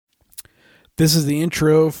This is the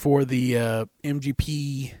intro for the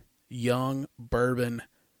MGP Young Bourbon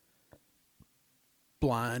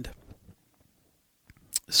Blind.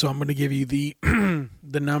 So I'm going to give you the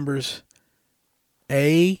the numbers.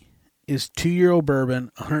 A is 2-year-old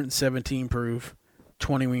bourbon, 117 proof,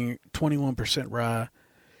 21% rye.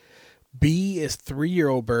 B is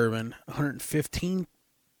 3-year-old bourbon, 115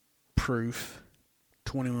 proof,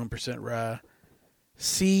 21% rye.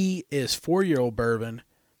 C is 4-year-old bourbon,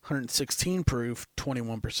 116 proof,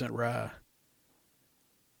 21% rye.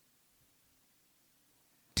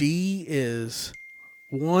 D is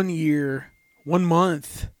 1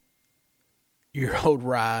 month year old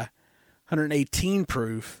rye, 118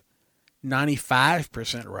 proof,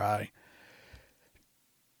 95% rye.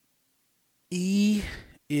 E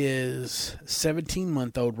is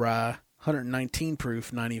 17-month-old rye, 119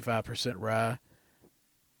 proof, 95% rye.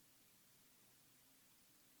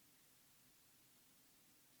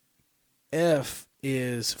 F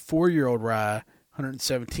is 4-year-old rye,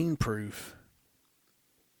 117 proof.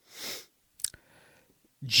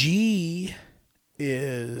 G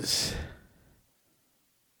is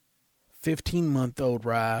 15-month-old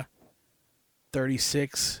rye,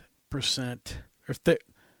 36%, or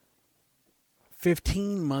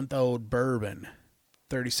 15-month-old bourbon,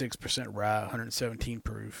 36% rye, 117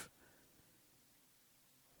 proof.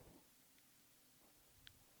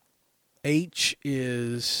 H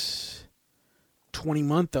is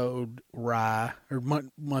 20-month-old rye, or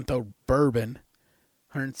month-old bourbon,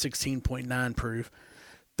 116.9 proof,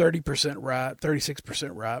 30% rye,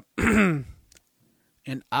 36% rye.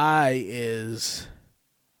 And I is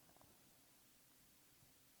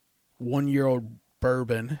 1-year-old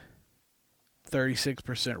bourbon,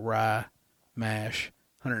 36% rye mash,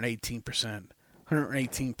 118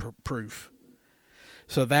 proof.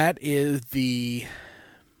 So that is the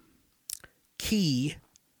key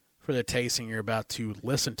for the tasting you're about to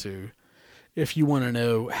listen to if you want to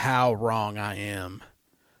know how wrong I am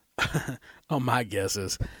on my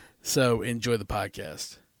guesses. So enjoy the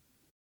podcast.